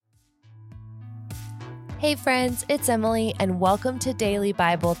Hey friends, it's Emily and welcome to Daily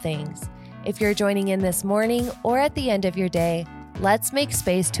Bible Things. If you're joining in this morning or at the end of your day, let's make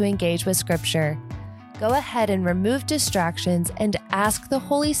space to engage with Scripture. Go ahead and remove distractions and ask the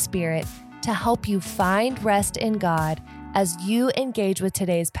Holy Spirit to help you find rest in God as you engage with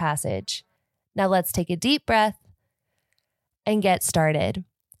today's passage. Now let's take a deep breath and get started.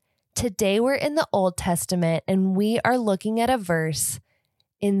 Today we're in the Old Testament and we are looking at a verse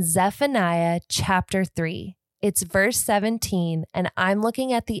in Zephaniah chapter 3. It's verse 17, and I'm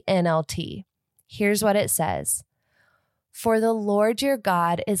looking at the NLT. Here's what it says. For the Lord your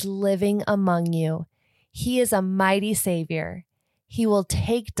God is living among you. He is a mighty Savior. He will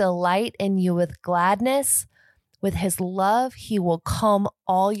take delight in you with gladness. With his love, he will calm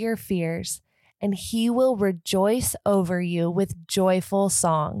all your fears, and he will rejoice over you with joyful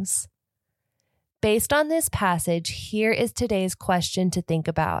songs. Based on this passage, here is today's question to think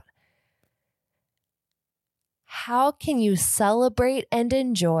about. How can you celebrate and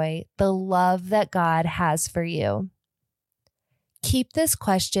enjoy the love that God has for you? Keep this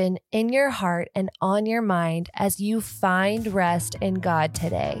question in your heart and on your mind as you find rest in God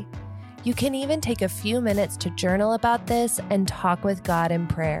today. You can even take a few minutes to journal about this and talk with God in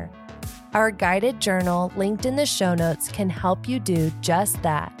prayer. Our guided journal linked in the show notes can help you do just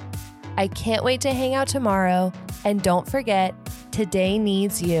that. I can't wait to hang out tomorrow, and don't forget, today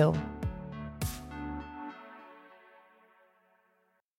needs you.